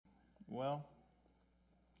Well,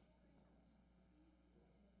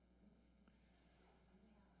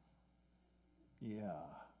 yeah,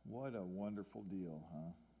 what a wonderful deal,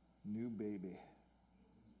 huh? New baby.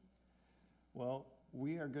 Well,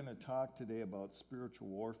 we are going to talk today about spiritual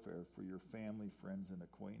warfare for your family, friends, and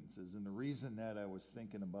acquaintances. And the reason that I was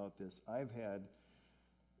thinking about this, I've had,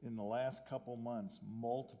 in the last couple months,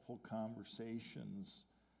 multiple conversations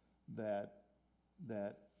that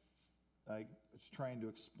I was trying to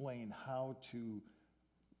explain how to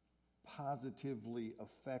positively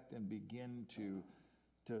affect and begin to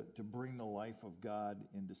bring the life of God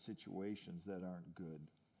into situations that aren't good.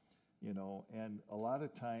 You know, and a lot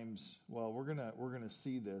of times, well, we're gonna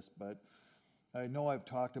see this, but I know I've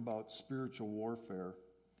talked about spiritual warfare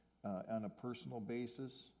on a personal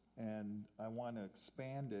basis, and I want to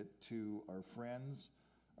expand it to our friends,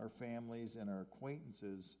 our families, and our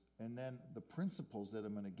acquaintances, and then the principles that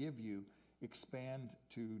I'm going to give you expand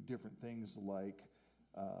to different things like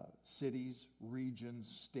cities, regions,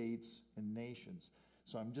 states, and nations.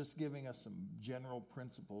 So I'm just giving us some general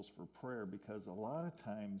principles for prayer, because a lot of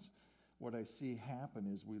times what I see happen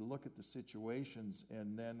is we look at the situations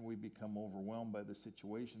and then we become overwhelmed by the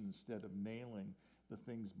situation instead of nailing the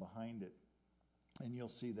things behind it. And you'll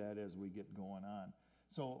see that as we get going on.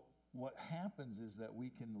 So what happens is that we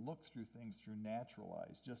can look through things through natural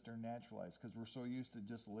eyes, just our natural eyes, because we're so used to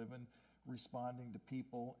just living, responding to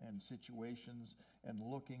people and situations and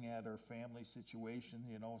looking at our family situation.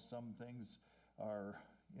 You know, some things are,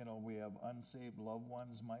 you know, we have unsaved loved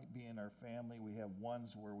ones might be in our family. We have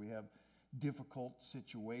ones where we have difficult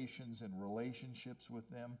situations and relationships with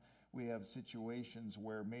them. We have situations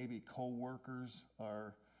where maybe coworkers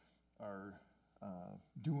are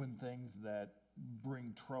doing things that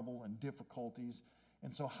bring trouble and difficulties.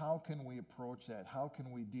 And so how can we approach that? How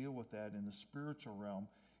can we deal with that in the spiritual realm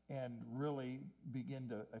and really begin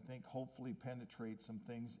to, I think, hopefully penetrate some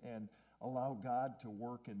things and allow God to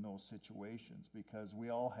work in those situations, because we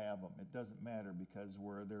all have them. It doesn't matter, because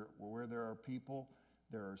where there are people,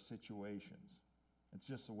 there are situations. It's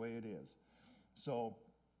just the way it is. So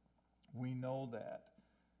we know that.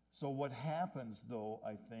 So what happens, though,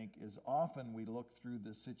 I think, is often we look through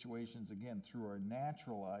the situations, again, through our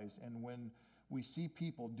natural eyes, and when we see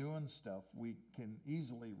people doing stuff, we can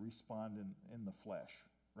easily respond in the flesh,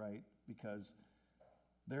 right? Because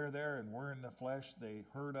they're there and we're in the flesh. They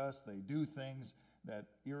hurt us. They do things that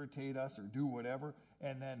irritate us or do whatever,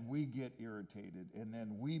 and then we get irritated, and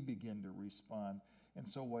then we begin to respond. And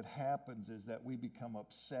so what happens is that we become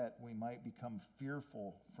upset. We might become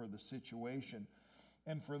fearful for the situation.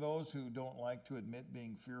 And for those who don't like to admit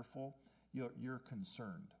being fearful, you're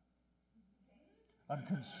concerned. I'm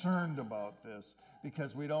concerned about this,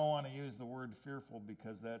 because we don't want to use the word fearful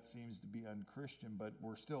because that seems to be unchristian, but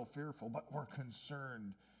we're still fearful, but we're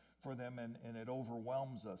concerned for them, and it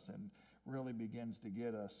overwhelms us and really begins to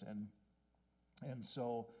get us. And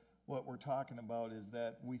so what we're talking about is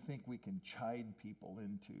that we think we can chide people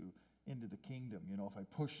into the kingdom. You know, if I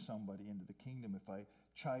push somebody into the kingdom, if I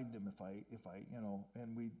chide them, if I you know,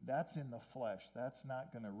 and that's in the flesh. That's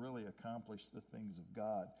not going to really accomplish the things of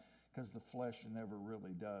God, because the flesh never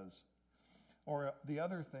really does. Or the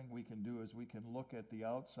other thing we can do is we can look at the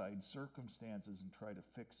outside circumstances and try to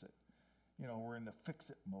fix it. You know, we're in the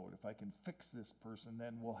fix-it mode. If I can fix this person,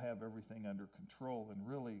 then we'll have everything under control. And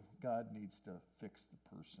really, God needs to fix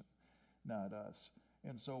the person, not us.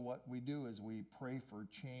 And so what we do is we pray for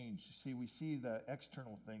change. See, we see the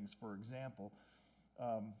external things. For example,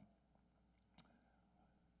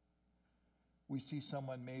 we see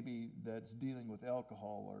someone maybe that's dealing with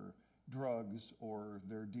alcohol or drugs, or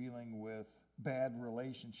they're dealing with bad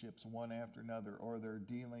relationships one after another, or they're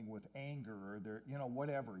dealing with anger, or they're, you know,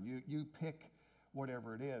 whatever. You pick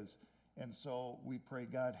whatever it is. And so we pray,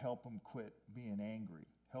 God, help them quit being angry.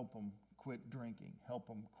 Help them quit drinking. Help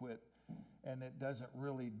them quit. And it doesn't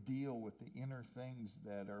really deal with the inner things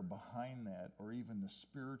that are behind that, or even the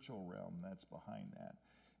spiritual realm that's behind that.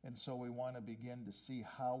 And so we want to begin to see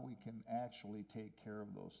how we can actually take care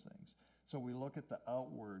of those things. So we look at the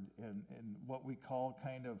outward and what we call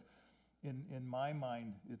kind of, in my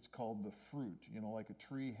mind, it's called the fruit. You know, like a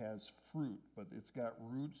tree has fruit, but it's got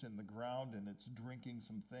roots in the ground and it's drinking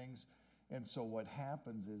some things. And so what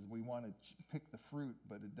happens is we want to pick the fruit,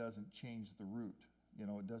 but it doesn't change the root. You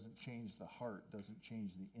know, it doesn't change the heart, doesn't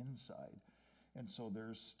change the inside. And so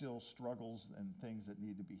there's still struggles and things that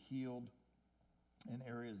need to be healed, and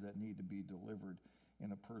areas that need to be delivered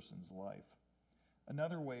in a person's life.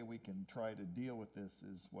 Another way we can try to deal with this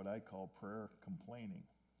is what I call prayer complaining.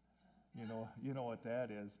 You know what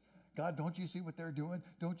that is. God, don't you see what they're doing?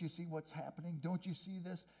 Don't you see what's happening? Don't you see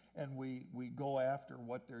this? And we go after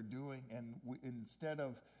what they're doing, and instead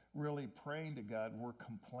of really praying to God, we're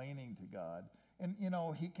complaining to God. And,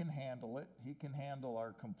 he can handle it. He can handle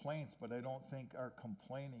our complaints, but I don't think our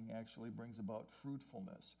complaining actually brings about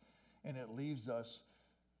fruitfulness. And it leaves us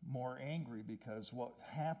more angry, because what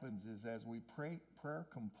happens is as we prayer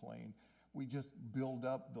complain, we just build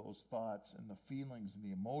up those thoughts and the feelings and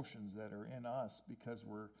the emotions that are in us, because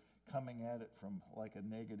we're coming at it from like a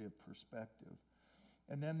negative perspective.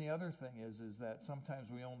 And then the other thing is that sometimes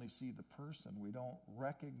we only see the person. We don't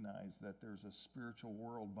recognize that there's a spiritual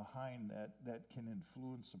world behind that can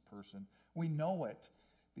influence a person. We know it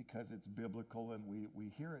because it's biblical and we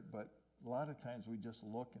hear it, but a lot of times we just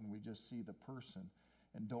look and we just see the person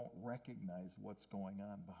and don't recognize what's going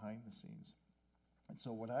on behind the scenes. And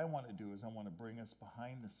so what I want to do is I want to bring us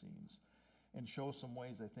behind the scenes and show some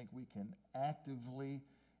ways I think we can actively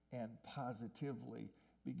and positively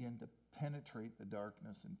begin to penetrate the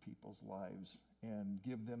darkness in people's lives and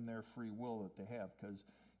give them their free will that they have. Because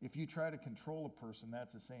if you try to control a person,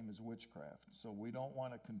 that's the same as witchcraft. So we don't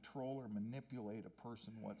want to control or manipulate a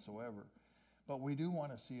person whatsoever. But we do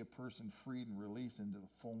want to see a person freed and released into the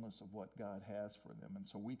fullness of what God has for them. And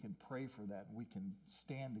so we can pray for that, and we can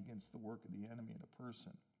stand against the work of the enemy in a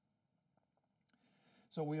person.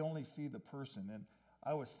 So we only see the person. And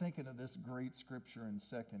I was thinking of this great scripture in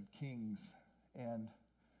 2 Kings, and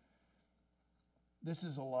this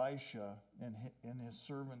is Elisha and his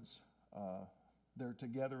servants. They're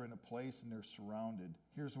together in a place and they're surrounded.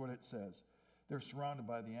 Here's what it says. They're surrounded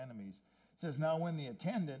by the enemies. It says, now when the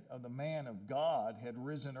attendant of the man of God had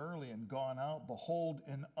risen early and gone out, behold,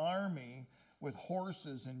 an army with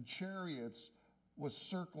horses and chariots was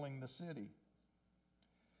circling the city.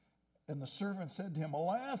 And the servant said to him,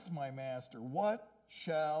 alas, my master, what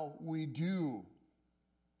shall we do?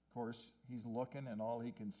 Of course, he's looking and all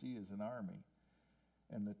he can see is an army.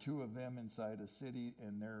 And the two of them inside a city,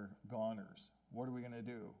 and they're goners. What are we going to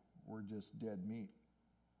do? We're just dead meat.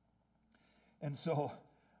 And so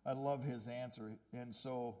I love his answer. And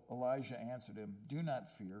so Elijah answered him, do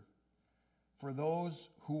not fear, for those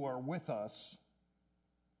who are with us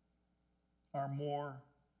are more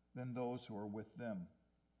than those who are with them.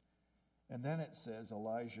 And then it says,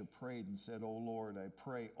 Elijah prayed and said, O Lord, I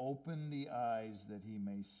pray, open the eyes that he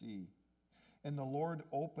may see. And the Lord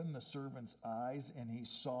opened the servant's eyes, and he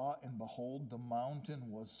saw, and behold, the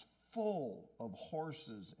mountain was full of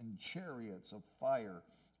horses and chariots of fire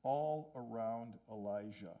all around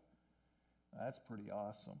Elijah. That's pretty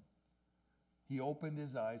awesome. He opened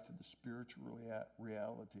his eyes to the spiritual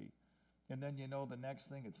reality. And then, the next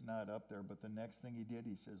thing, it's not up there, but the next thing he did,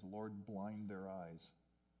 he says, Lord, blind their eyes.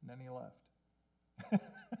 And then he left.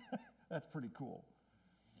 That's pretty cool.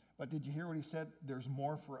 But did you hear what he said? There's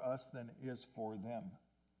more for us than is for them.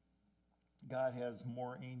 God has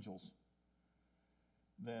more angels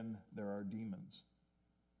than there are demons.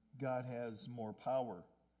 God has more power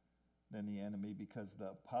than the enemy, because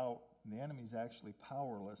the enemy is actually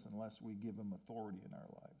powerless unless we give him authority in our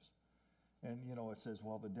lives. And, it says,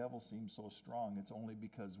 well, the devil seems so strong. It's only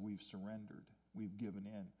because we've surrendered. We've given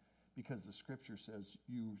in. Because the scripture says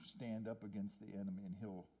you stand up against the enemy and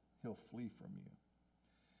he'll flee from you.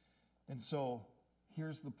 And so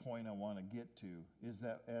here's the point I want to get to, is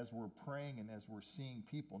that as we're praying and as we're seeing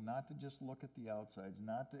people, not to just look at the outsides,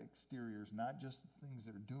 not the exteriors, not just the things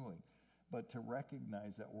they're doing, but to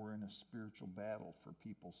recognize that we're in a spiritual battle for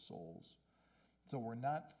people's souls. So we're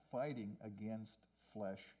not fighting against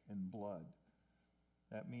flesh and blood.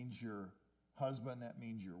 That means your husband, that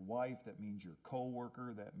means your wife, that means your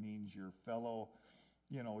coworker, that means your fellow,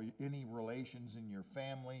 any relations in your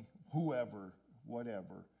family, whoever,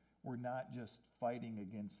 whatever. We're not just fighting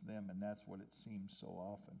against them, and that's what it seems so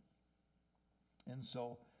often. And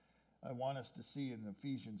so I want us to see in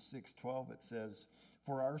Ephesians 6:12, it says,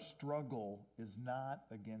 for our struggle is not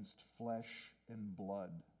against flesh and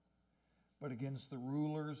blood, but against the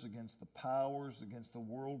rulers, against the powers, against the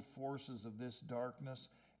world forces of this darkness,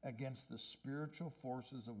 against the spiritual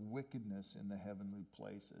forces of wickedness in the heavenly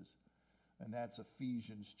places. And that's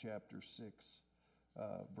Ephesians chapter 6,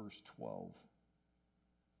 verse 12.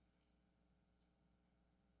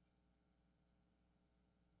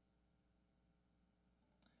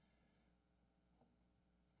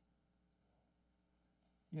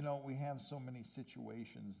 We have so many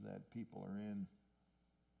situations that people are in.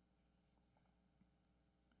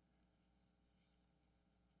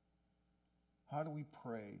 How do we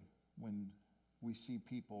pray when we see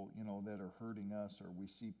people, that are hurting us, or we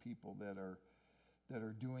see people that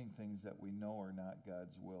are doing things that we know are not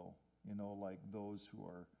God's will? Like those who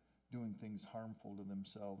are doing things harmful to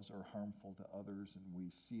themselves or harmful to others, and we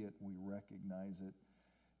see it, we recognize it.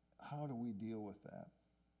 How do we deal with that?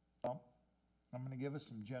 Well, I'm going to give us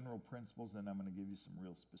some general principles, and I'm going to give you some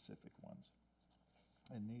real specific ones.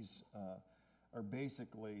 And these are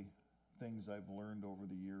basically things I've learned over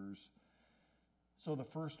the years. So the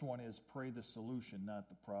first one is pray the solution, not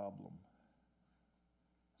the problem.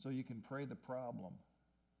 So you can pray the problem.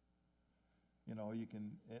 You know, you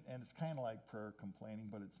can, and it's kind of like prayer complaining,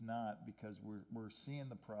 but it's not, because we're seeing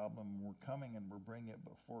the problem, and we're coming and we're bringing it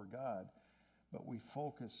before God, but we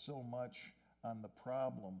focus so much on the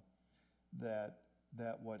problem that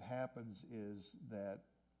what happens is that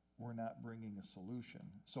we're not bringing a solution.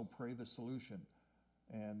 So pray the solution,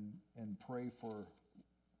 and pray for,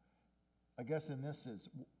 I guess in this is,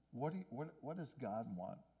 what does God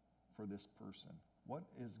want for this person? What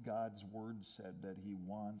is God's word said that he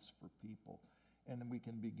wants for people? And then we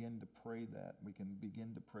can begin to pray that. We can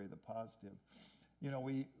begin to pray the positive. You know,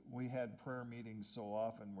 we had prayer meetings so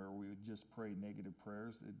often where we would just pray negative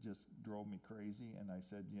prayers. It just drove me crazy. And I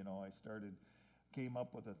said, you know, came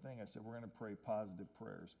up with a thing. I said, we're going to pray positive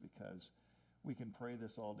prayers, because we can pray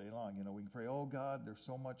this all day long. You know, we can pray, oh God, there's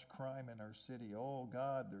so much crime in our city. Oh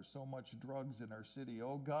God, there's so much drugs in our city.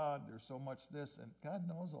 Oh God, there's so much this. And God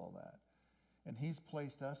knows all that. And he's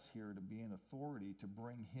placed us here to be an authority to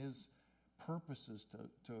bring his purposes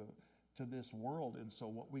to this world. And so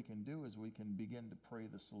what we can do is we can begin to pray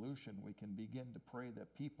the solution. We can begin to pray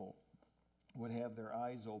that people would have their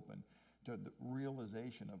eyes open to the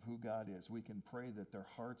realization of who God is. We can pray that their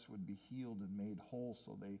hearts would be healed and made whole,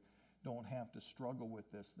 so they don't have to struggle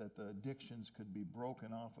with this, that the addictions could be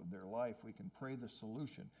broken off of their life. We can pray the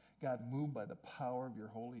solution. God, move by the power of your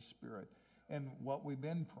Holy Spirit. And what we've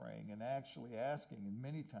been praying and actually asking, and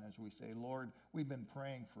many times we say, Lord, we've been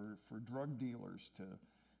praying for drug dealers to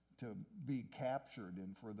be captured,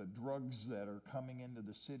 and for the drugs that are coming into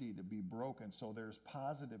the city to be broken. So there's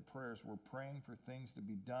positive prayers. We're praying for things to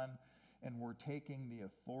be done, and we're taking the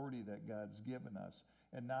authority that God's given us,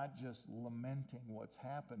 and not just lamenting what's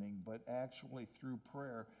happening, but actually through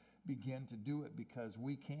prayer begin to do it, because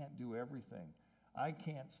we can't do everything. I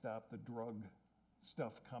can't stop the drug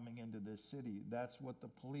stuff coming into this city. That's what the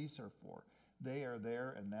police are for. They are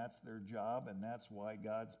there, and that's their job, and that's why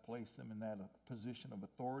God's placed them in that position of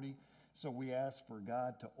authority. So we ask for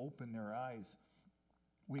God to open their eyes.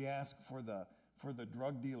 We ask for the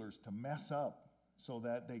drug dealers to mess up so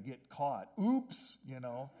that they get caught. Oops, you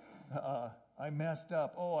know, I messed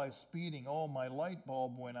up. Oh, I was speeding. Oh, my light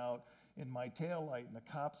bulb went out in my taillight, and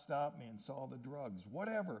the cop stopped me and saw the drugs.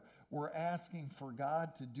 Whatever. We're asking for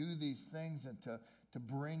God to do these things and to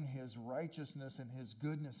bring his righteousness and his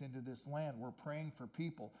goodness into this land. We're praying for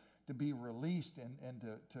people to be released and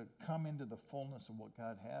to come into the fullness of what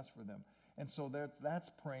God has for them. And so that's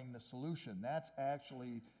praying the solution. That's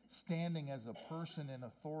actually standing as a person in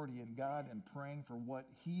authority in God and praying for what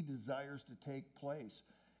he desires to take place.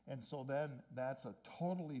 And so then that's a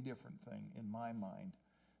totally different thing in my mind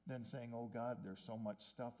than saying, oh God, there's so much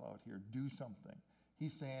stuff out here, do something.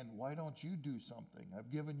 He's saying, why don't you do something? I've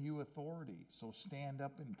given you authority, so stand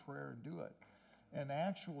up in prayer and do it. And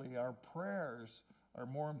actually, our prayers are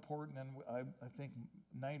more important than I think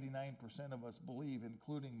 99% of us believe,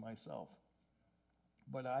 including myself.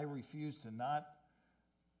 But I refuse to not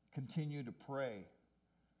continue to pray.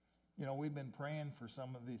 You know, we've been praying for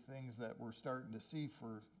some of the things that we're starting to see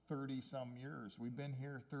for 30-some years. We've been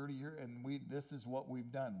here 30 years, and this is what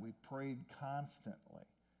we've done. We've prayed constantly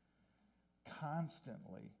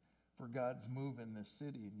for God's move in this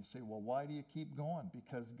city. And you say, well, why do you keep going?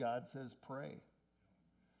 Because God says pray.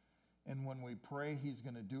 And when we pray, he's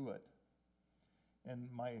going to do it. And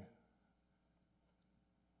I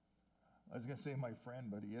was going to say my friend,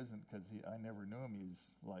 but he isn't, because I never knew him. He's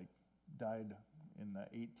like died in the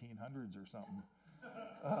 1800s or something.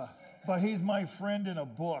 But he's my friend in a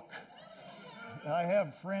book. I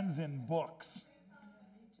have friends in books.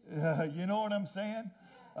 You know what I'm saying?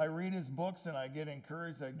 I read his books and I get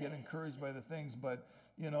encouraged. I get encouraged by the things. But,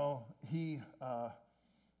 you know,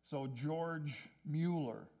 so George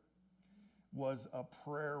Mueller was a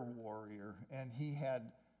prayer warrior, and he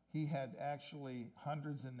had actually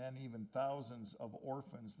hundreds and then even thousands of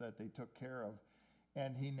orphans that they took care of,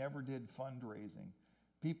 and he never did fundraising.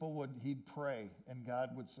 He'd pray and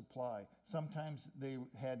God would supply. Sometimes they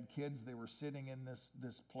had kids, they were sitting in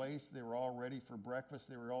this place, they were all ready for breakfast,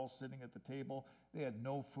 they were all sitting at the table, they had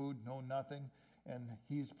no food, no nothing, and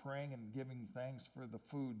he's praying and giving thanks for the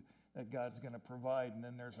food that God's going to provide. And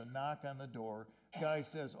then there's a knock on the door. Guy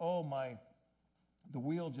says, oh, the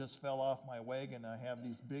wheel just fell off my wagon. I have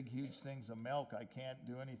these big, huge things of milk. I can't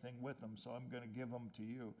do anything with them, so I'm going to give them to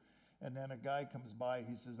you. And then a guy comes by,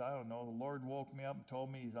 he says, I don't know, the Lord woke me up and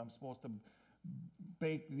told me I'm supposed to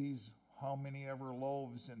bake these how many ever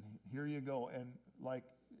loaves, and here you go. And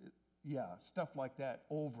stuff like that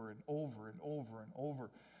over and over and over and over.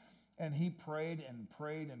 And he prayed and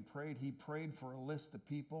prayed and prayed. He prayed for a list of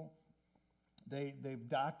people. They've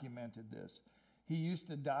documented this. He used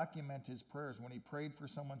to document his prayers. When he prayed for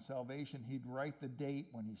someone's salvation, he'd write the date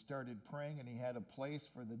when he started praying, and he had a place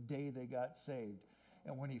for the day they got saved.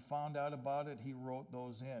 And when he found out about it, he wrote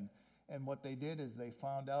those in. And what they did is they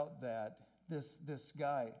found out that this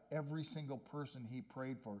guy, every single person he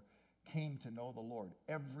prayed for, came to know the Lord.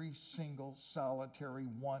 Every single solitary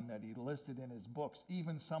one that he listed in his books.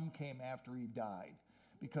 Even some came after he died,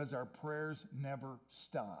 because our prayers never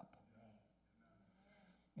stop.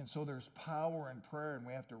 And so there's power in prayer, and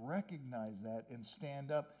we have to recognize that and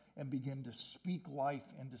stand up and begin to speak life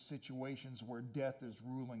into situations where death is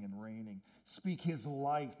ruling and reigning. Speak his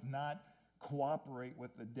life, not cooperate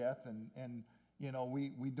with the death. And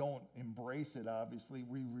we don't embrace it, obviously.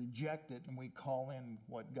 We reject it, and we call in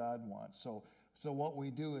what God wants. So what we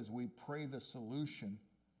do is we pray the solution,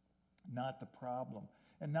 not the problem.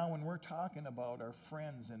 And now when we're talking about our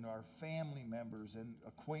friends and our family members and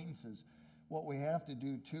acquaintances, what we have to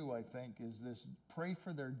do too, I think, is this: pray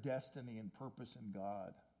for their destiny and purpose in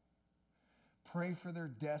God. Pray for their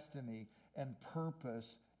destiny and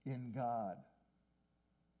purpose in God.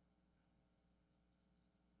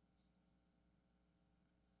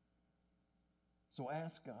 So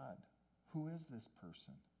ask God, who is this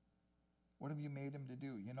person? What have you made him to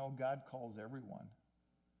do? God calls everyone.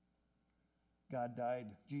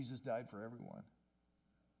 Jesus died for everyone.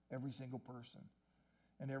 Every single person.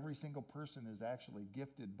 And every single person is actually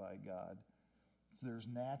gifted by God. So there's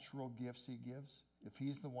natural gifts he gives. If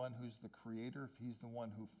he's the one who's the creator, if he's the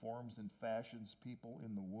one who forms and fashions people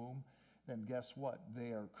in the womb, then guess what?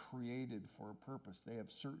 They are created for a purpose. They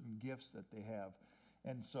have certain gifts that they have.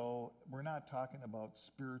 And so we're not talking about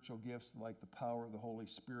spiritual gifts like the power of the Holy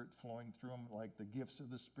Spirit flowing through them, like the gifts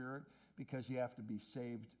of the Spirit, because you have to be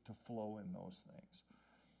saved to flow in those things.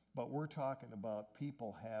 But we're talking about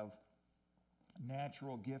people have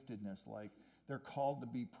natural giftedness, like they're called to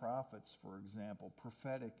be prophets, for example,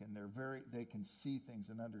 prophetic, and they can see things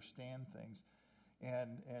and understand things,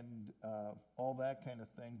 and all that kind of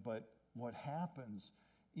thing. But what happens,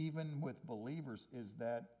 even with believers, is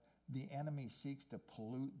that the enemy seeks to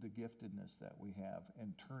pollute the giftedness that we have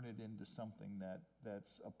and turn it into something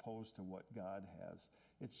that's opposed to what God has.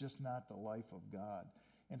 It's just not the life of God.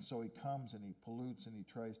 And so he comes and he pollutes and he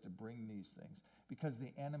tries to bring these things, because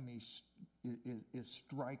the enemy is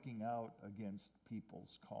striking out against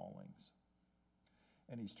people's callings.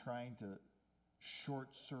 And he's trying to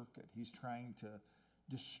short circuit. He's trying to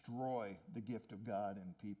destroy the gift of God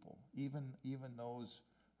in people, even those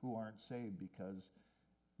who aren't saved, because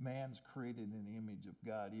man's created in the image of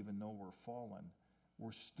God. Even though we're fallen,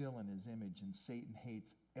 we're still in his image, and Satan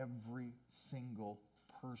hates every single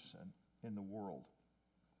person in the world.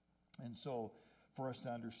 And so for us to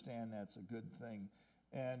understand that's a good thing.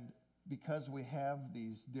 And because we have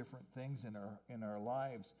these different things in our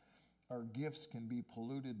lives, our gifts can be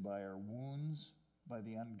polluted by our wounds, by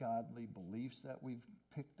the ungodly beliefs that we've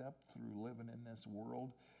picked up through living in this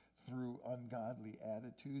world, through ungodly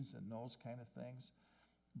attitudes and those kind of things.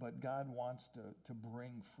 But God wants to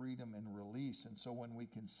bring freedom and release. And so when we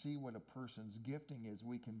can see what a person's gifting is,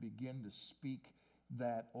 we can begin to speak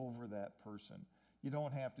that over that person. You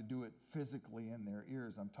don't have to do it physically in their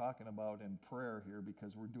ears. I'm talking about in prayer here,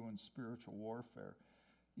 because we're doing spiritual warfare.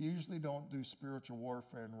 You usually don't do spiritual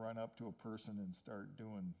warfare and run up to a person and start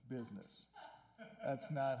doing business.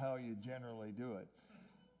 That's not how you generally do it.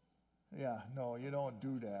 Yeah, no, you don't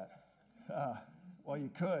do that. Well,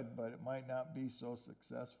 you could, but it might not be so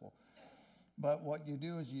successful. But what you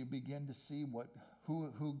do is you begin to see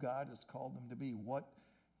who God has called them to be, what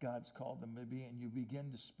God's called them to be, and you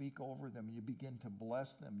begin to speak over them. You begin to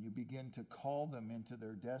bless them. You begin to call them into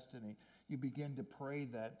their destiny. You begin to pray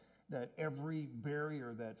that every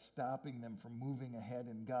barrier that's stopping them from moving ahead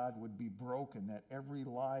in God would be broken, that every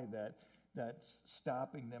lie that's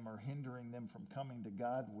stopping them or hindering them from coming to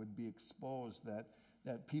God would be exposed,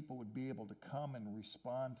 that people would be able to come and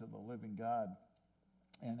respond to the living God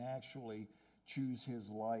and actually choose his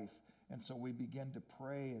life. And so we begin to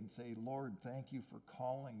pray and say, Lord, thank you for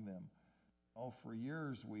calling them. For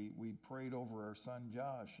years we prayed over our son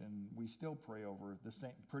Josh, and we still pray over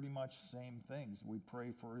pretty much same things. We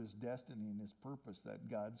pray for his destiny and his purpose that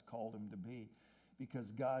God's called him to be,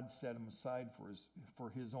 because God set him aside for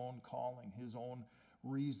his own calling, his own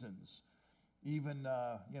reasons. Even,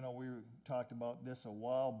 we talked about this a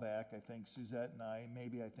while back. I think Suzette and I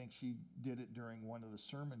think she did it during one of the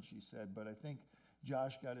sermons she said, but I think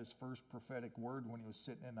Josh got his first prophetic word when he was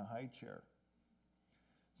sitting in a high chair.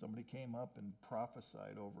 Somebody came up and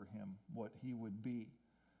prophesied over him what he would be.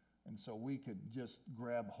 And so we could just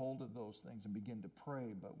grab hold of those things and begin to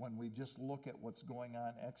pray. But when we just look at what's going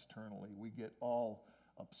on externally, we get all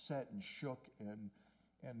upset and shook and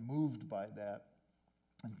moved by that.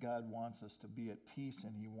 And God wants us to be at peace,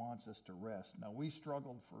 and he wants us to rest. Now, we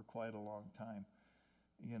struggled for quite a long time,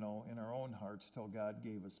 in our own hearts till God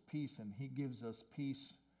gave us peace. And he gives us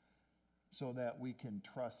peace so that we can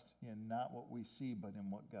trust in not what we see, but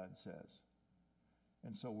in what God says.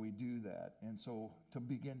 And so we do that. And so to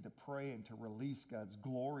begin to pray and to release God's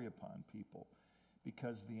glory upon people,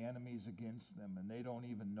 because the enemy's against them and they don't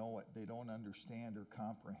even know it. They don't understand or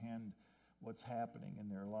comprehend what's happening in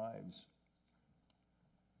their lives.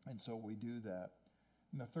 And so we do that.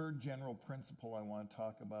 And the third general principle I want to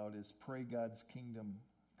talk about is pray God's kingdom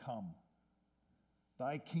come.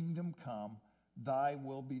 Thy kingdom come, thy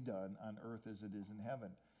will be done on earth as it is in heaven.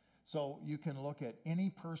 So you can look at any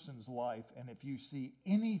person's life, and if you see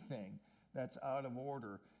anything that's out of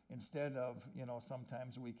order, instead of,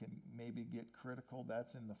 sometimes we can maybe get critical.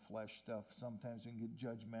 That's in the flesh stuff. Sometimes we can get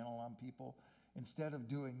judgmental on people. Instead of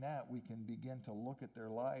doing that, we can begin to look at their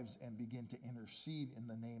lives and begin to intercede in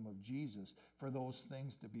the name of Jesus for those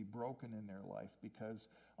things to be broken in their life. Because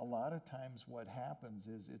a lot of times what happens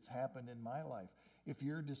is, it's happened in my life. If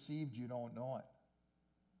you're deceived, you don't know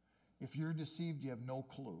it. If you're deceived, you have no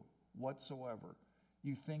clue whatsoever.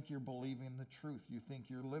 You think you're believing the truth. You think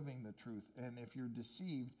you're living the truth. And if you're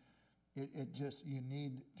deceived, you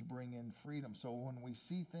need to bring in freedom. So when we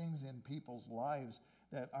see things in people's lives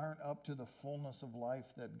that aren't up to the fullness of life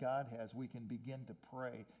that God has, we can begin to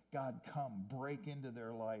pray, God, come, break into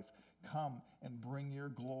their life. Come and bring your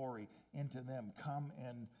glory into them. Come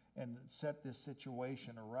and set this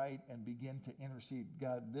situation right and begin to intercede.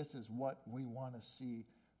 God, this is what we want to see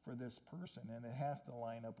for this person, and it has to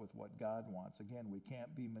line up with what God wants. Again, we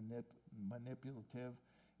can't be manipulative.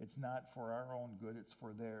 It's not for our own good, it's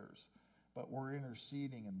for theirs. But we're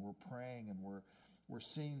interceding and we're praying and we're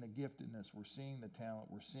seeing the giftedness, we're seeing the talent,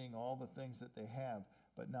 we're seeing all the things that they have.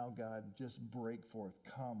 But now, God, just break forth.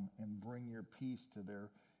 Come and bring your peace to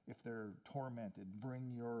if they're tormented.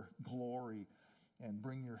 Bring your glory and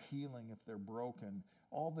bring your healing if they're broken.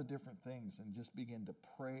 All the different things, and just begin to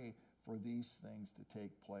pray for these things to take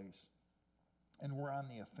place. And we're on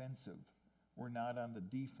the offensive. We're not on the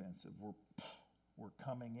defensive. We're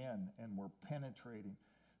coming in and we're penetrating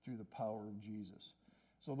through the power of Jesus.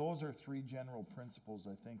 So those are three general principles,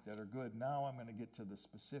 I think, that are good. Now I'm going to get to the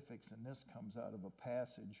specifics, and this comes out of a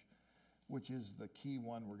passage, which is the key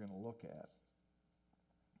one we're going to look at.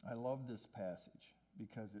 I love this passage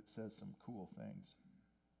because it says some cool things.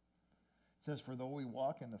 It says, for though we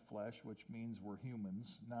walk in the flesh, which means we're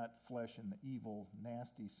humans, not flesh in the evil,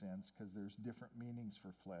 nasty sense, because there's different meanings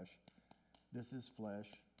for flesh. This is flesh,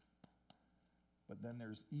 but then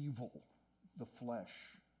there's evil, the flesh.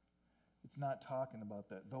 It's not talking about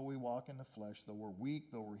that. Though we walk in the flesh, though we're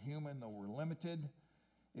weak, though we're human, though we're limited,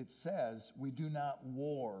 it says we do not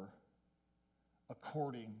war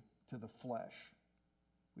according to the flesh.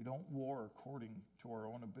 We don't war according to our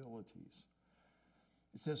own abilities.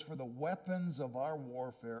 It says, for the weapons of our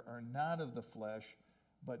warfare are not of the flesh,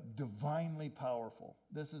 but divinely powerful.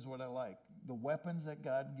 This is what I like. The weapons that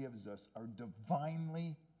God gives us are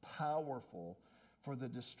divinely powerful for the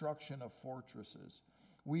destruction of fortresses.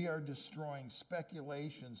 We are destroying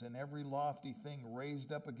speculations and every lofty thing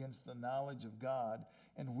raised up against the knowledge of God,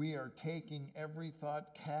 and we are taking every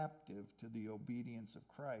thought captive to the obedience of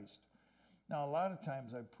Christ. Now, a lot of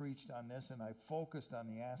times I've preached on this, and I've focused on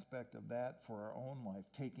the aspect of that for our own life,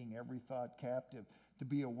 taking every thought captive, to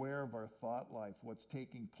be aware of our thought life, what's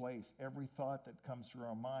taking place, every thought that comes through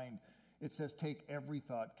our mind. It says take every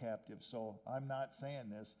thought captive. So I'm not saying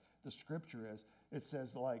this. The scripture is. It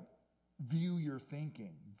says, view your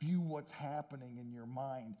thinking, view what's happening in your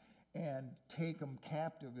mind, and take them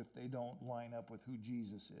captive if they don't line up with who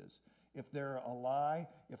Jesus is. If they're a lie,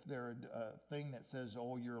 if they're a thing that says,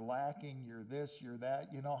 oh, you're lacking, you're this, you're that,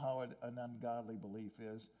 you know how an ungodly belief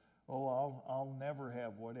is. Oh, I'll never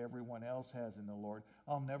have what everyone else has in the Lord.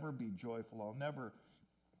 I'll never be joyful.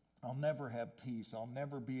 I'll never have peace. I'll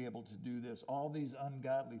never be able to do this. All these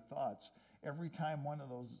ungodly thoughts. Every time one of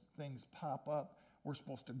those things pop up, we're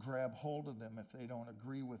supposed to grab hold of them if they don't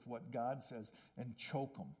agree with what God says and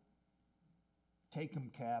choke them. Take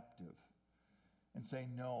them captive and say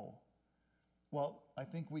no. Well, I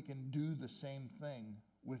think we can do the same thing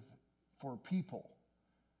for people.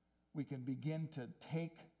 we can begin to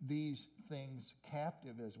take these things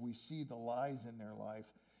captive as we see the lies in their life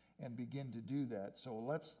and begin to do that. So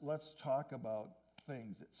let's talk about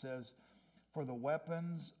things. It says, for the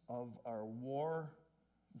weapons of our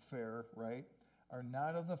warfare, right, are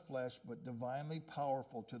not of the flesh, but divinely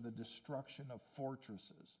powerful to the destruction of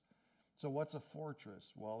fortresses. So what's a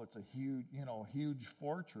fortress? Well, it's a huge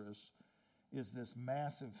fortress is this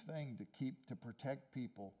massive thing to protect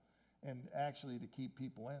people, and actually to keep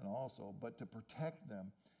people in also, but to protect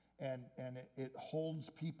them. And it holds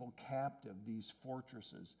people captive, these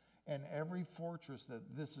fortresses. And every fortress that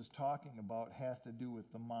this is talking about has to do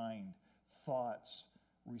with the mind, thoughts,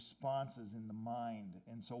 responses in the mind.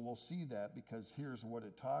 And so we'll see that, because here's what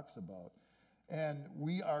it talks about. And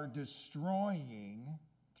we are destroying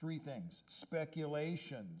three things: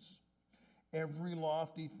 speculations, every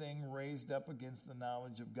lofty thing raised up against the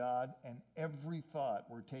knowledge of God, and every thought.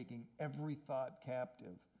 We're taking every thought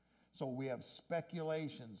captive. So we have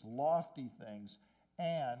speculations, lofty things,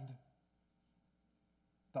 and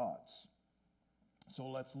thoughts. So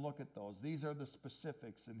let's look at those. These are the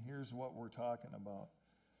specifics, and here's what we're talking about.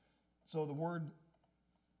 So the word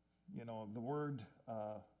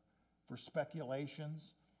for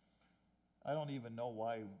speculations, I don't even know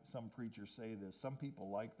why some preachers say this. Some people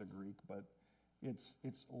like the Greek, but it's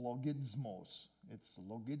logismos. It's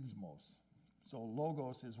logismos. So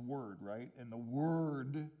logos is word, right? And the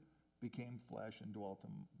word became flesh and dwelt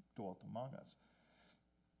among us.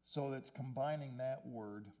 So that's combining that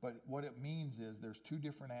word, but what it means is there's two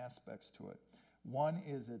different aspects to it. One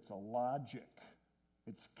is it's a logic.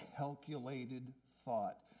 It's calculated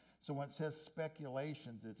thought. So when it says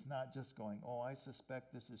speculations, it's not just going, oh, I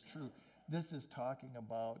suspect this is true. This is talking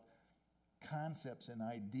about concepts and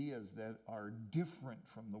ideas that are different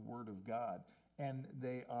from the Word of God. And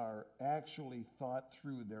they are actually thought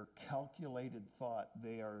through. They're calculated thought.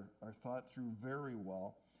 They are thought through very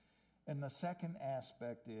well. And the second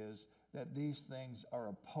aspect is that these things are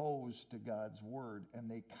opposed to God's Word, and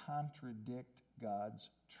they contradict God's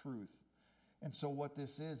truth. And so what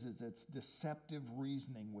this is it's deceptive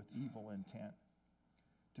reasoning with evil intent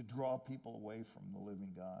to draw people away from the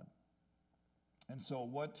living God. And so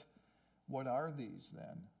what are these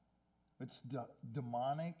then? It's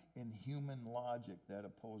demonic and human logic that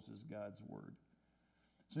opposes God's Word.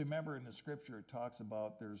 So remember in the Scripture it talks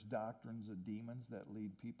about there's doctrines of demons that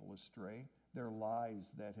lead people astray. They're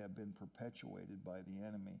lies that have been perpetuated by the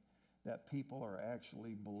enemy that people are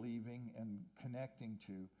actually believing and connecting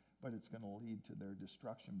to, but it's going to lead to their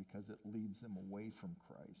destruction because it leads them away from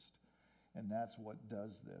Christ. And that's what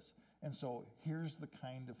does this. And so here's the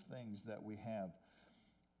kind of things that we have.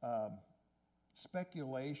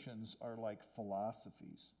 Speculations are like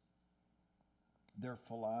philosophies. They're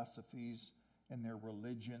philosophies and their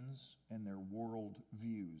religions and their world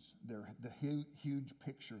views. They're the huge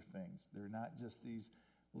picture things. They're not just these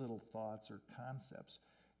little thoughts or concepts.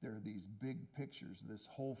 They're these big pictures, this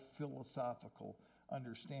whole philosophical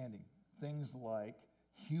understanding. Things like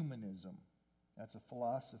humanism, that's a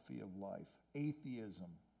philosophy of life. Atheism,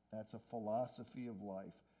 that's a philosophy of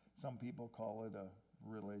life. Some people call it a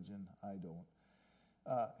religion, I don't.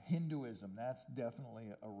 Hinduism, that's definitely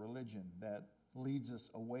a religion that leads us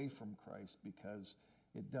away from Christ because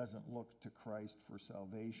it doesn't look to Christ for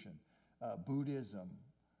salvation. Buddhism,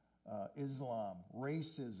 Islam,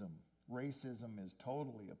 racism. Racism is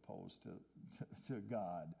totally opposed to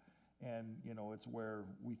God. And, it's where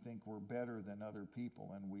we think we're better than other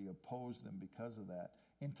people and we oppose them because of that.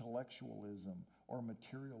 Intellectualism or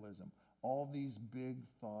materialism. All these big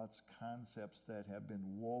thoughts, concepts that have been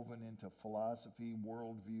woven into philosophy,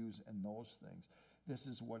 worldviews, and those things. This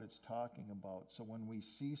is what it's talking about. So when we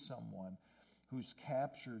see someone who's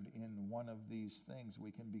captured in one of these things,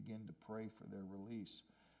 we can begin to pray for their release.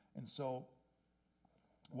 And so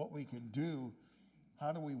what we can do,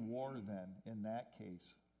 how do we war then in that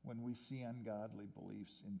case when we see ungodly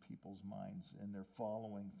beliefs in people's minds and they're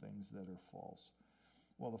following things that are false?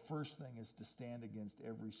 Well, the first thing is to stand against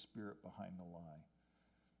every spirit behind the lie.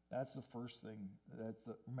 That's the first thing.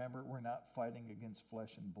 Remember, we're not fighting against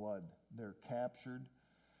flesh and blood. They're captured.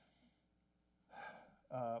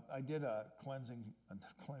 I did a cleansing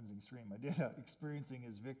stream. I did a experiencing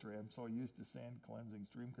His victory. I'm so used to saying cleansing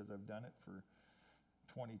stream because I've done it for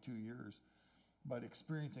 22 years. But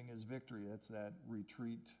experiencing His victory, that's that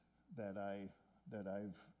retreat that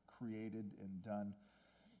I've created and done.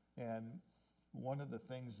 And one of the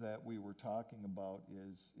things that we were talking about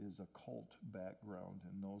is occult background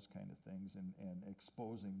and those kind of things and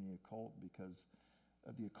exposing the occult, because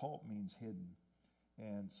the occult means hidden.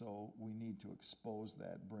 And so we need to expose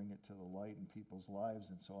that, bring it to the light in people's lives.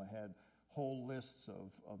 And so I had whole lists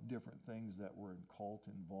of different things that were in cult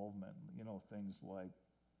involvement.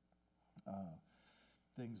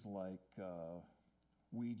 Things like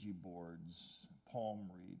Ouija boards, palm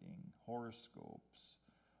reading, horoscopes,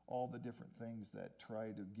 all the different things that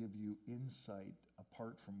try to give you insight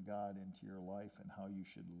apart from God into your life and how you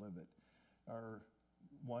should live it, are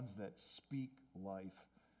ones that speak life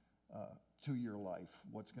to your life,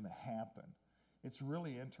 what's going to happen. It's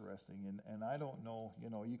really interesting, and I don't know,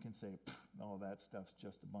 you can say, no, that stuff's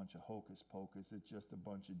just a bunch of hocus pocus, it's just a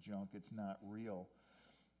bunch of junk, it's not real.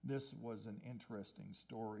 This was an interesting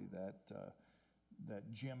story that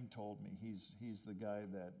Jim told me. He's the guy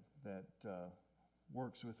that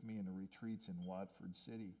works with me in the retreats in Watford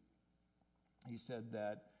City. He said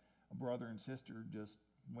that a brother and sister just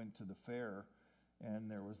went to the fair, and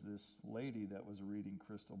there was this lady that was reading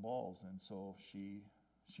crystal balls, and so she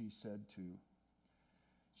said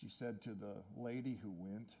to the lady who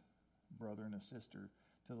went, brother and a sister,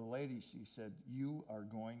 to the lady, she said, "You are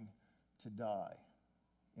going to die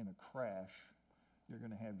in a crash. You're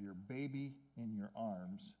going to have your baby in your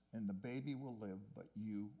arms, and the baby will live, but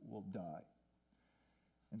you will die."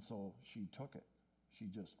 And so she took it. She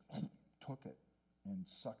just took it and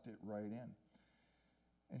sucked it right in.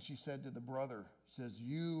 And she said to the brother, says,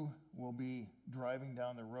 "You will be driving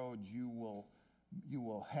down the road. You will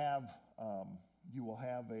have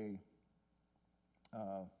a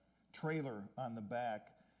trailer on the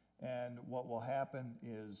back, and what will happen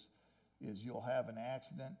is you'll have an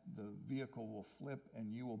accident, the vehicle will flip,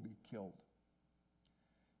 and you will be killed."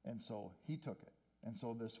 And so he took it. And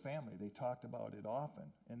so this family, they talked about it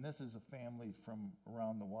often. And this is a family from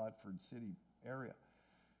around the Watford City area.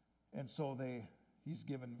 And so he's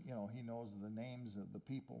given, he knows the names of the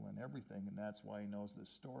people and everything, and that's why he knows this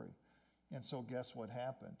story. And so guess what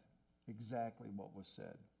happened? Exactly what was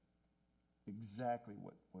said. Exactly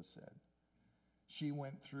what was said. She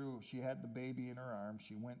had the baby in her arms.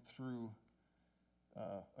 She went through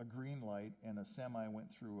a green light, and a semi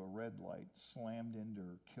went through a red light, slammed into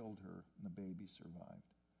her, killed her, and the baby survived.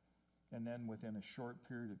 And then within a short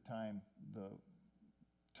period of time, the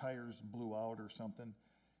tires blew out or something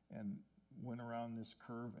and went around this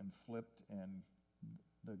curve and flipped, and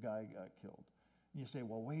the guy got killed. And you say,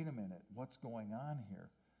 well, wait a minute, what's going on here?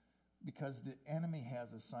 Because the enemy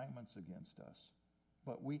has assignments against us.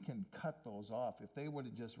 But we can cut those off. If they would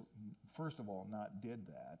have just, first of all, not did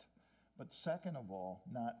that, but second of all,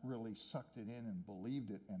 not really sucked it in and believed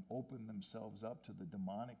it and opened themselves up to the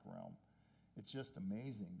demonic realm. It's just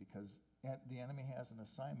amazing because the enemy has an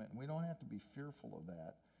assignment, and we don't have to be fearful of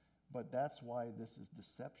that. But that's why this is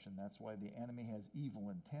deception. That's why the enemy has evil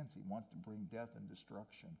intents. He wants to bring death and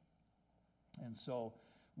destruction. And so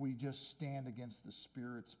we just stand against the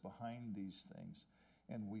spirits behind these things,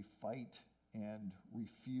 and we fight and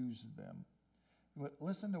refuse them. But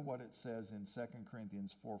listen to what it says in 2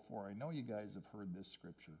 Corinthians 4:4. I know you guys have heard this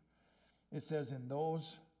scripture. It says, in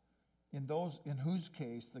whose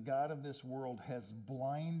case the God of this world has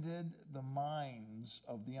blinded the minds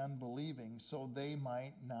of the unbelieving so they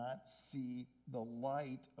might not see the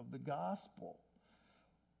light of the gospel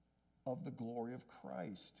of the glory of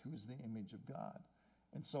Christ, who is the image of God.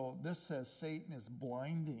 And so this says Satan is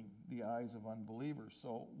blinding the eyes of unbelievers.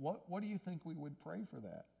 So what do you think we would pray for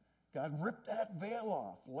that? God, rip that veil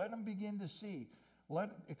off. Let them begin to see.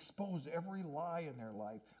 Expose every lie in their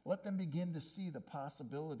life. Let them begin to see the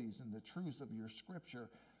possibilities and the truths of your scripture.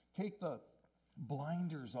 Take the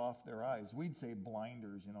blinders off their eyes. We'd say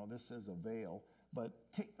blinders, this says a veil. But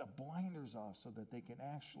take the blinders off so that they can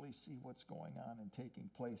actually see what's going on and taking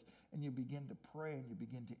place. And you begin to pray and you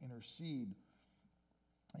begin to intercede.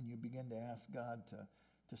 And you begin to ask God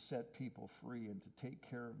to set people free and to take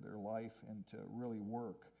care of their life and to really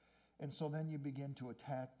work. And so then you begin to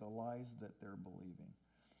attack the lies that they're believing.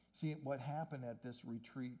 See, what happened at this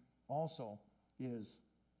retreat also is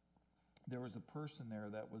there was a person there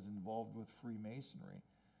that was involved with Freemasonry.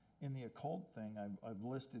 In the occult thing, I've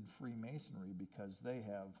listed Freemasonry because they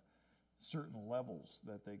have certain levels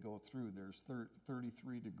that they go through. There's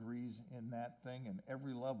 33 degrees in that thing, and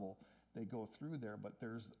every level they go through there, but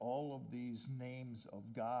there's all of these names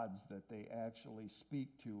of gods that they actually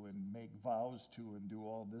speak to and make vows to and do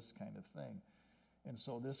all this kind of thing. And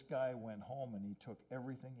so this guy went home and he took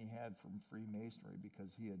everything he had from Freemasonry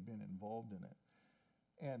because he had been involved in it.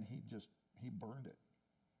 And he burned it.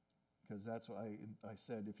 Because that's what I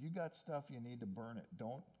said, if you got stuff, you need to burn it.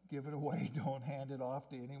 Don't give it away. Don't hand it off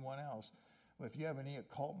to anyone else. But if you have any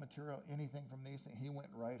occult material, anything from these things, he went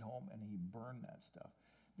right home and he burned that stuff.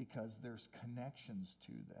 Because there's connections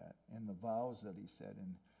to that and the vows that he said,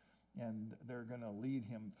 and they're going to lead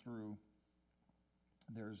him through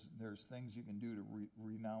There's things you can do to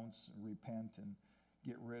renounce, repent, and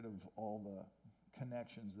get rid of all the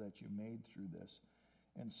connections that you made through this.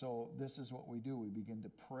 And so this is what we do. We begin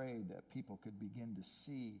to pray that people could begin to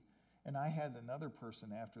see. And I had another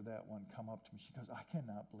person after that one come up to me. She goes, I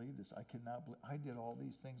cannot believe this. I did all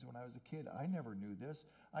these things when I was a kid. I never knew this.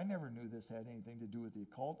 I never knew this had anything to do with the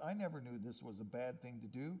occult. I never knew this was a bad thing to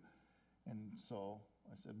do. And so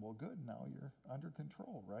I said, well, good. Now you're under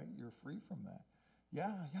control, right? You're free from that.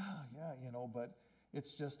 Yeah, but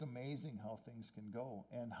it's just amazing how things can go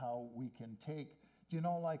and how we can take, do you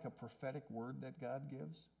know, like a prophetic word that God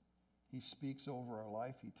gives? He speaks over our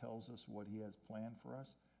life. He tells us what he has planned for us.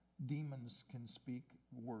 Demons can speak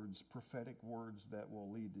words, prophetic words that will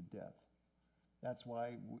lead to death. That's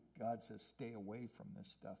why God says, stay away from this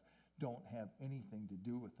stuff. Don't have anything to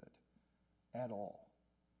do with it at all,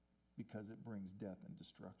 because it brings death and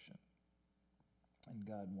destruction. And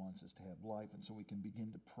God wants us to have life. And so we can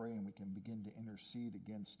begin to pray and we can begin to intercede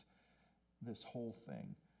against this whole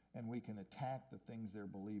thing. And we can attack the things they're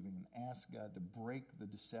believing and ask God to break the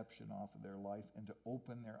deception off of their life and to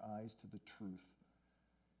open their eyes to the truth.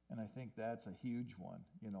 And I think that's a huge one,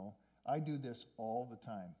 I do this all the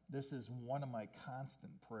time. This is one of my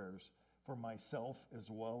constant prayers for myself as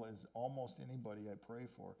well as almost anybody I pray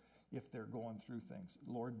for if they're going through things.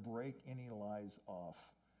 Lord, break any lies off.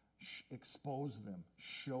 Expose them.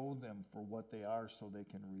 Show them for what they are so they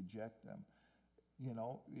can reject them.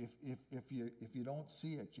 If you don't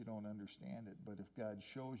see it, you don't understand it. But if God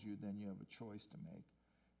shows you, then you have a choice to make,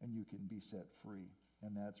 and you can be set free.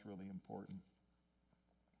 And that's really important.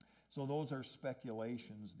 So those are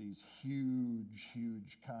speculations, these huge,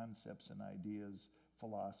 huge concepts and ideas,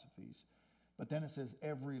 philosophies. But then it says,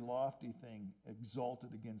 every lofty thing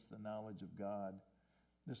exalted against the knowledge of God.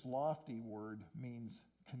 This lofty word means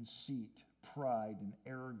conceit, pride, and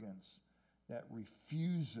arrogance that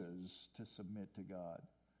refuses to submit to God.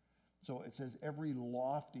 So it says every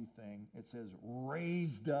lofty thing, it says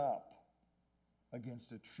raised up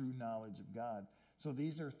against a true knowledge of God. So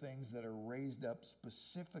these are things that are raised up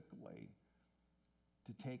specifically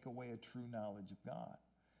to take away a true knowledge of God.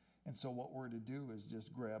 And so what we're to do is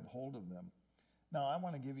just grab hold of them. Now, I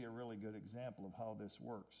want to give you a really good example of how this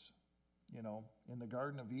works. In the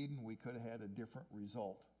Garden of Eden, we could have had a different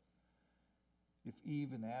result. If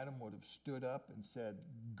Eve and Adam would have stood up and said,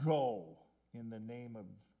 go in the name of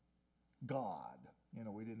God.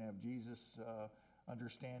 We didn't have Jesus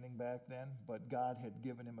understanding back then, but God had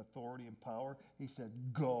given him authority and power. He said,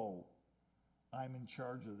 go. I'm in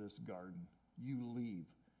charge of this garden. You leave.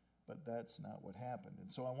 But that's not what happened.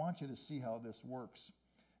 And so I want you to see how this works,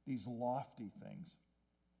 these lofty things.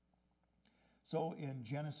 So in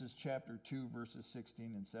Genesis chapter 2, verses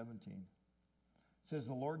 16 and 17, it says,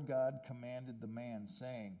 the Lord God commanded the man,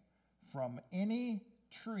 saying, from any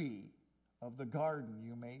tree of the garden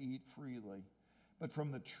you may eat freely, but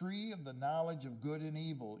from the tree of the knowledge of good and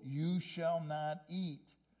evil you shall not eat,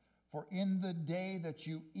 for in the day that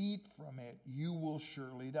you eat from it you will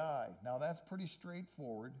surely die. Now that's pretty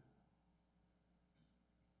straightforward.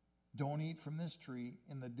 Don't eat from this tree.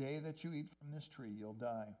 In the day that you eat from this tree, you'll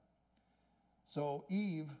die. So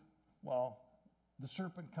Eve, the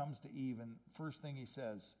serpent comes to Eve, and first thing he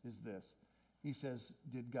says is this. He says,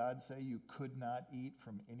 did God say you could not eat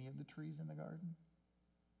from any of the trees in the garden?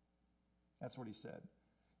 That's what he said.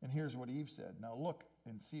 And here's what Eve said. Now look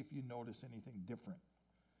and see if you notice anything different.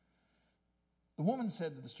 The woman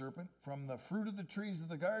said to the serpent, from the fruit of the trees of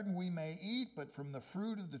the garden we may eat, but from the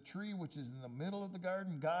fruit of the tree which is in the middle of the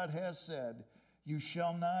garden, God has said, you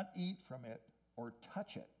shall not eat from it or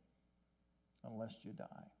touch it unless you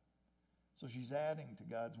die. So she's adding to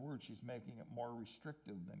God's word. She's making it more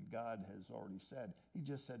restrictive than God has already said. He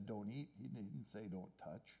just said don't eat. He didn't say don't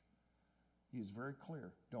touch. He is very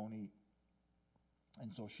clear, don't eat.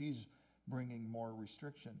 And so she's bringing more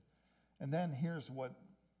restriction. And then here's what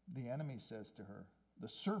the enemy says to her. The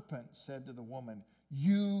serpent said to the woman,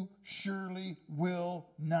 you surely will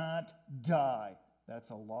not die. That's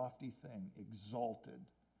a lofty thing, exalted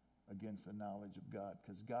against the knowledge of God,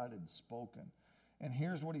 because God had spoken. And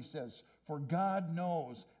here's what he says. For God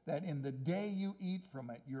knows that in the day you eat from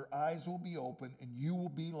it, your eyes will be open and you will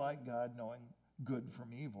be like God, knowing good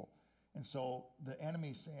from evil. And so the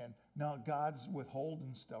enemy's saying, no, God's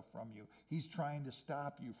withholding stuff from you. He's trying to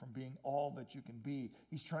stop you from being all that you can be.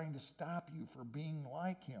 He's trying to stop you from being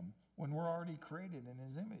like him when we're already created in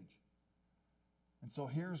his image. And so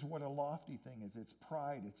here's what a lofty thing is. It's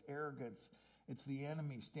pride, it's arrogance. It's the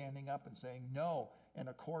enemy standing up and saying no. And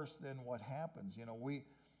of course, then what happens?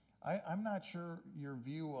 I'm not sure your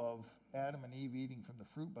view of Adam and Eve eating from the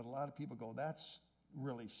fruit, but a lot of people go, that's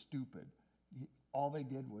really stupid. all they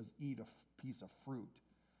did was eat a piece of fruit.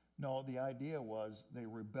 No, the idea was they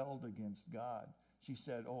rebelled against God. She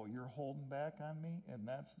said, oh, you're holding back on me? And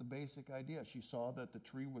that's the basic idea. She saw that the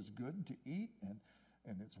tree was good to eat,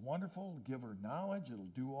 and it's wonderful to give her knowledge. It'll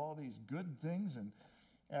do all these good things. And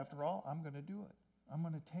after all, I'm going to do it. I'm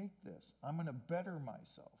going to take this. I'm going to better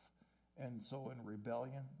myself. And so in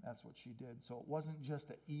rebellion, that's what she did. So it wasn't just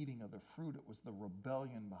the eating of the fruit. It was the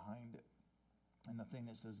rebellion behind it. And the thing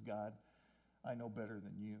that says, God, I know better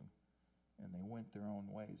than you. And they went their own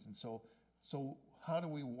ways. And so how do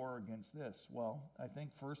we war against this? Well, I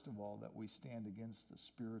think first of all that we stand against the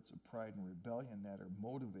spirits of pride and rebellion that are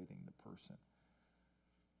motivating the person.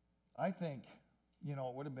 I think, it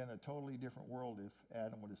would have been a totally different world if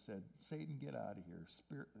Adam would have said, Satan, get out of here.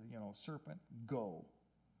 Spirit, serpent, go.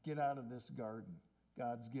 Get out of this garden.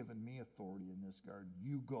 God's given me authority in this garden.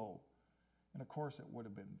 You go. And of course it would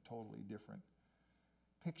have been a totally different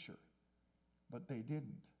picture. But they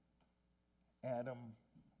didn't. Adam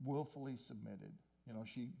willfully submitted.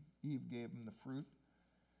 Eve gave him the fruit,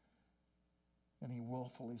 and he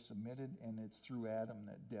willfully submitted, and it's through Adam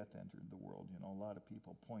that death entered the world. A lot of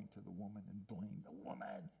people point to the woman and blame the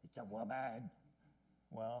woman. It's a woman.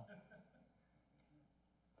 Well,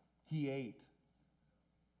 he ate.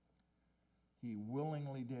 He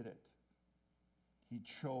willingly did it. He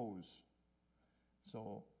chose.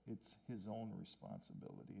 So it's his own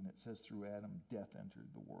responsibility. And it says through Adam, death entered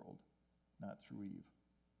the world, not through Eve.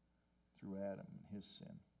 Through Adam and his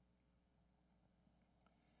sin.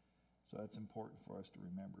 So that's important for us to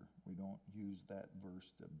remember. We don't use that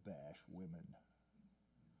verse to bash women.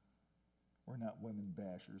 We're not women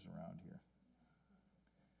bashers around here.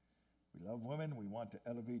 We love women. We want to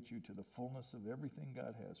elevate you to the fullness of everything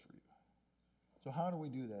God has for you. So how do we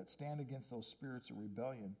do that? Stand against those spirits of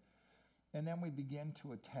rebellion. And then we begin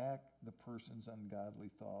to attack the person's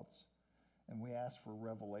ungodly thoughts. And we ask for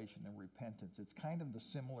revelation and repentance. It's kind of the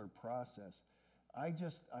similar process. I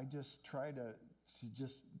just try to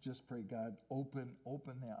just pray, God, open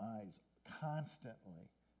the eyes constantly,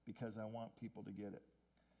 because I want people to get it.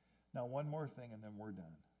 Now, one more thing, and then we're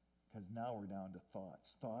done, because now we're down to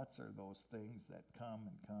thoughts. Thoughts are those things that come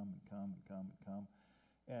and come and come and come and come.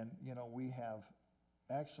 And, we have,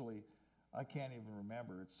 actually, I can't even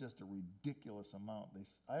remember. It's just a ridiculous amount.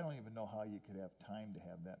 I don't even know how you could have time to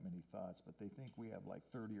have that many thoughts, but they think we have like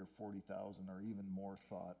 30 or 40,000 or even more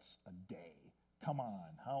thoughts a day. Come on,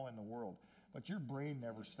 how in the world? But your brain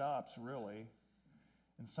never stops, really.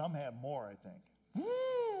 And some have more, I think.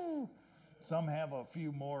 Woo! Some have a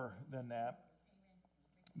few more than that.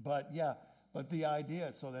 But the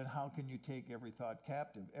idea, so then how can you take every thought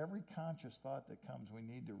captive? Every conscious thought that comes, we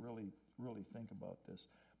need to really, really think about this.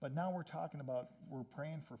 But now we're talking about, we're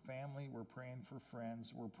praying for family, we're praying for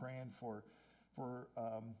friends, we're praying for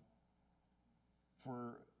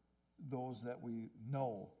those that we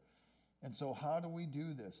know. And so how do we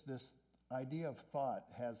do this? This idea of thought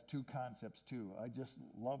has two concepts too. I just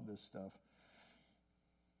love this stuff.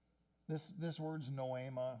 This word's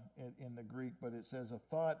noema in the Greek, but it says a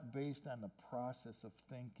thought based on the process of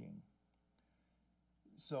thinking.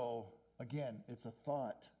 So again, it's a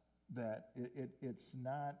thought that it's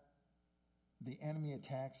not, the enemy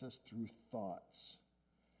attacks us through thoughts.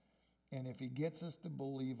 And if he gets us to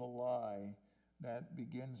believe a lie, that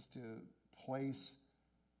begins to place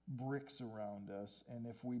bricks around us. And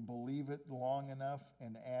if we believe it long enough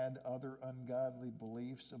and add other ungodly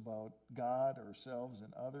beliefs about God, ourselves,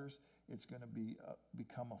 and others, it's going to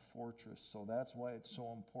become a fortress. So that's why it's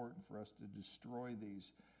so important for us to destroy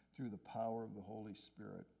these through the power of the Holy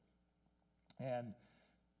Spirit. And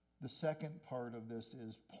the second part of this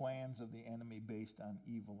is plans of the enemy based on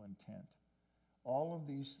evil intent. All of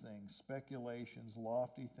these things, speculations,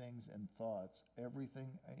 lofty things, and thoughts,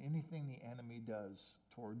 anything the enemy does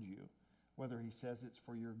toward you, whether he says it's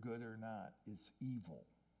for your good or not, is evil,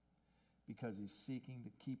 because he's seeking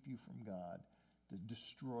to keep you from God, to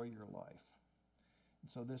destroy your life.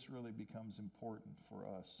 And so this really becomes important for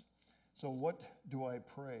us. So what do I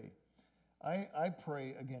pray? I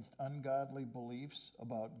pray against ungodly beliefs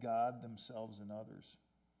about God, themselves, and others.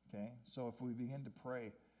 Okay? So if we begin to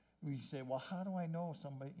pray, we say, well, how do I know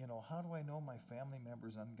somebody, how do I know my family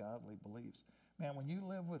member's ungodly beliefs? Man, when you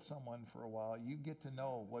live with someone for a while, you get to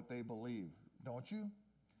know what they believe, don't you?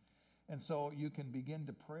 And so you can begin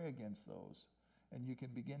to pray against those. And you can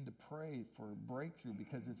begin to pray for breakthrough,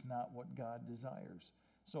 because it's not what God desires.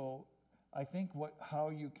 So I think how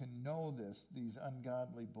you can know these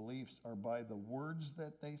ungodly beliefs, are by the words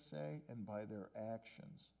that they say and by their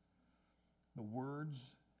actions. The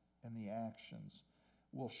words and the actions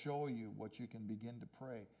will show you what you can begin to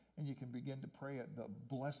pray. and you can begin to pray the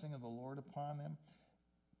blessing of the Lord upon them.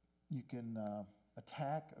 You can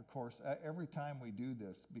attack, of course, every time we do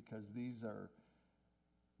this, because these are,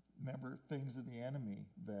 remember, things of the enemy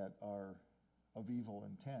that are of evil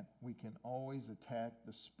intent. We can always attack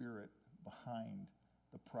the spirit behind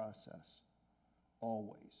the process,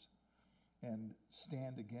 always, and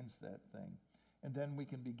stand against that thing. And then we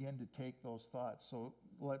can begin to take those thoughts. So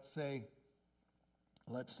let's say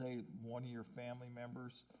one of your family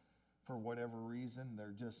members, for whatever reason,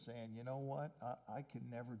 they're just saying, you know what, I can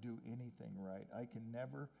never do anything right. I can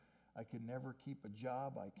never keep a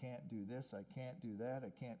job. I can't do this. I can't do that. I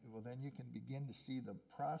can't. Well, then you can begin to see the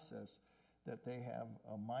process that they have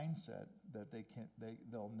a mindset that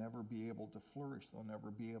they'll never be able to flourish. They'll never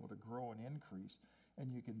be able to grow and increase.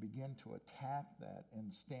 And you can begin to attack that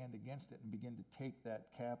and stand against it and begin to take that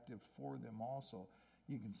captive for them also.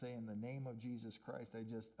 You can say, in the name of Jesus Christ,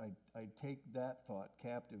 I take that thought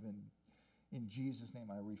captive, and in Jesus'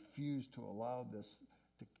 name, I refuse to allow this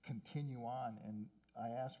to continue on, and I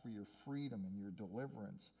ask for your freedom and your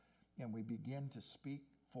deliverance. And we begin to speak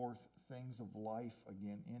forth things of life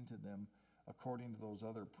again into them according to those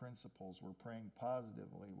other principles. We're praying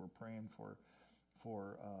positively. We're praying for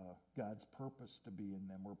God's purpose to be in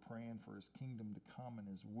them. We're praying for his kingdom to come and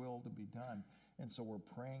his will to be done. And so we're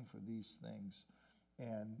praying for these things.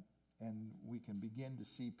 And we can begin to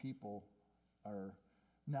see people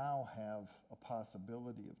now have a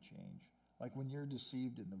possibility of change. Like when you're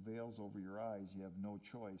deceived and the veil's over your eyes, you have no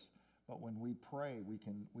choice. But when we pray, we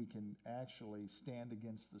can actually stand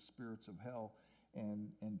against the spirits of hell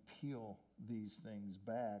and peel these things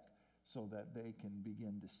back so that they can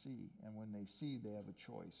begin to see. And when they see, they have a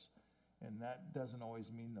choice. And that doesn't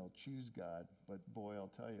always mean they'll choose God, but boy,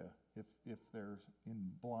 I'll tell you, if they're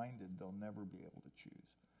blinded, they'll never be able to choose.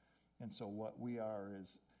 And so what we are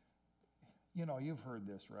is, you've heard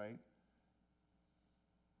this, right?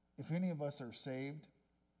 If any of us are saved,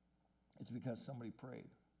 it's because somebody prayed.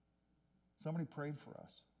 Somebody prayed for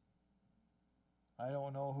us. I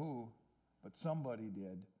don't know who, but somebody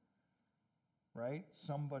did, right?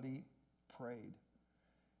 Somebody prayed.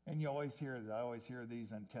 And I always hear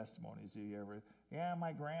these on testimonies.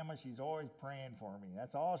 My grandma, she's always praying for me.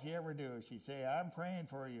 That's all she ever do. She'd say, I'm praying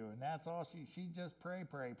for you. And that's all she just pray.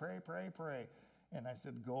 And I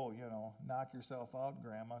said, go, knock yourself out,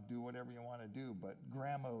 Grandma. Do whatever you want to do. But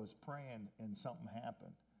Grandma was praying and something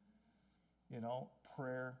happened.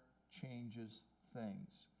 Prayer changes things.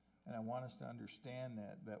 And I want us to understand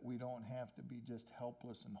that we don't have to be just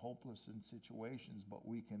helpless and hopeless in situations, but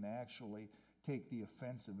we can actually take the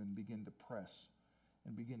offensive and begin to press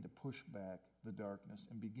and begin to push back the darkness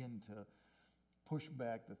and begin to push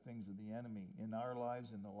back the things of the enemy in our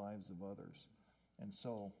lives and the lives of others. And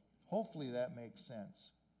so hopefully that makes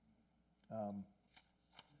sense.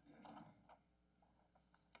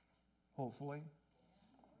 Hopefully.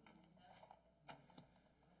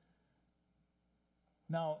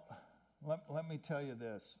 Now, let me tell you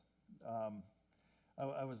this.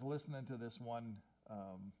 I was listening to this one.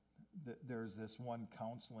 There's this one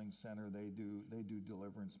counseling center. They do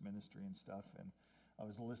deliverance ministry and stuff. And I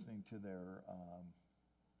was listening to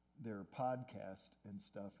their podcast and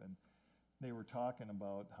stuff. And they were talking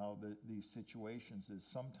about how these situations is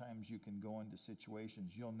sometimes you can go into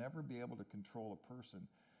situations you'll never be able to control a person.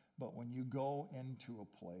 But when you go into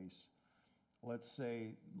a place, let's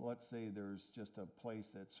say there's just a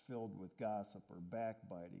place that's filled with gossip or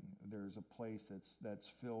backbiting. There's a place that's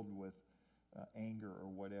filled with anger or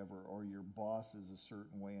whatever, or your boss is a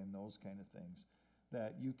certain way and those kind of things,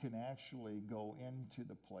 that you can actually go into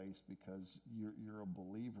the place because you're a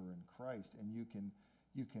believer in Christ, and you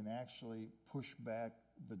can actually push back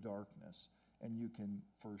the darkness, and you can,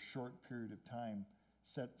 for a short period of time,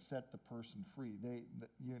 set the person free.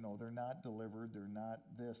 They're not delivered, they're not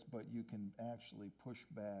this, but you can actually push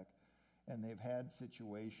back. And they've had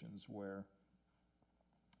situations where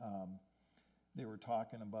they were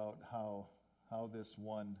talking about how this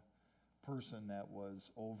one person that was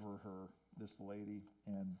over her, this lady,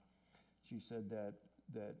 and she said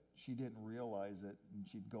that she didn't realize it, and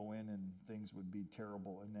she'd go in and things would be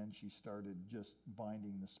terrible, and then she started just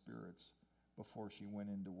binding the spirits before she went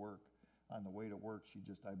into work. On the way to work,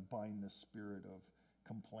 I bind the spirit of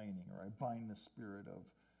complaining, or I bind the spirit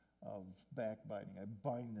of backbiting. I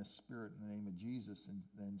bind this spirit in the name of Jesus, and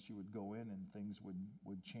then she would go in and things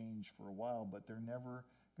would change for a while, but they're never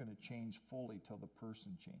going to change fully till the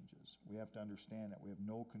person changes. We have to understand that we have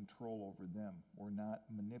no control over them. We're not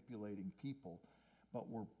manipulating people, but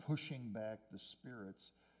we're pushing back the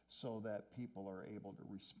spirits so that people are able to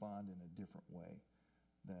respond in a different way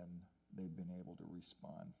than they've been able to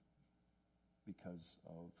respond because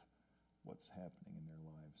of what's happening in their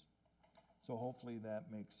lives. So hopefully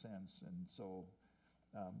that makes sense. And so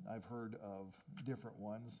I've heard of different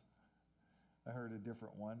ones.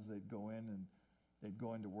 They'd go in and they'd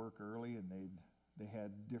go into work early, and they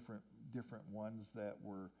had different ones that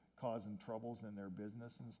were causing troubles in their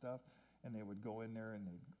business and stuff. And they would go in there and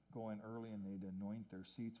they'd go in early and they'd anoint their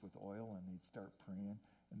seats with oil and they'd start praying.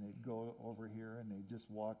 And they'd go over here and they'd just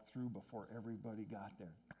walk through before everybody got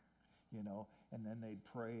there, And then they'd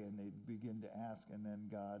pray and they'd begin to ask, and then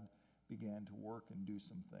God began to work and do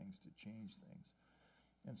some things to change things.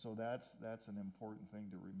 And so that's an important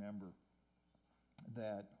thing to remember,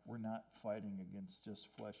 that we're not fighting against just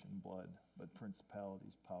flesh and blood, but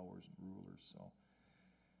principalities, powers, and rulers.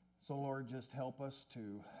 So Lord, just help us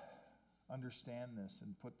to understand this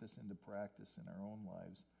and put this into practice in our own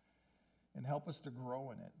lives, and help us to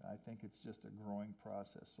grow in it. I think it's just a growing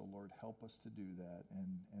process. So Lord, help us to do that.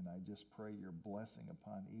 And I just pray your blessing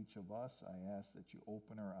upon each of us. I ask that you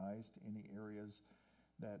open our eyes to any areas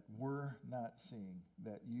that we're not seeing,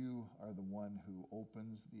 that you are the one who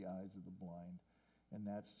opens the eyes of the blind. And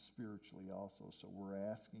that's spiritually also. So we're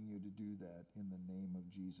asking you to do that in the name of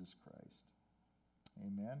Jesus Christ.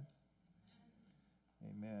 Amen.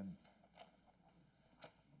 Amen.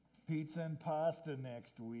 Pizza and pasta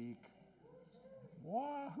next week.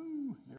 Wahoo!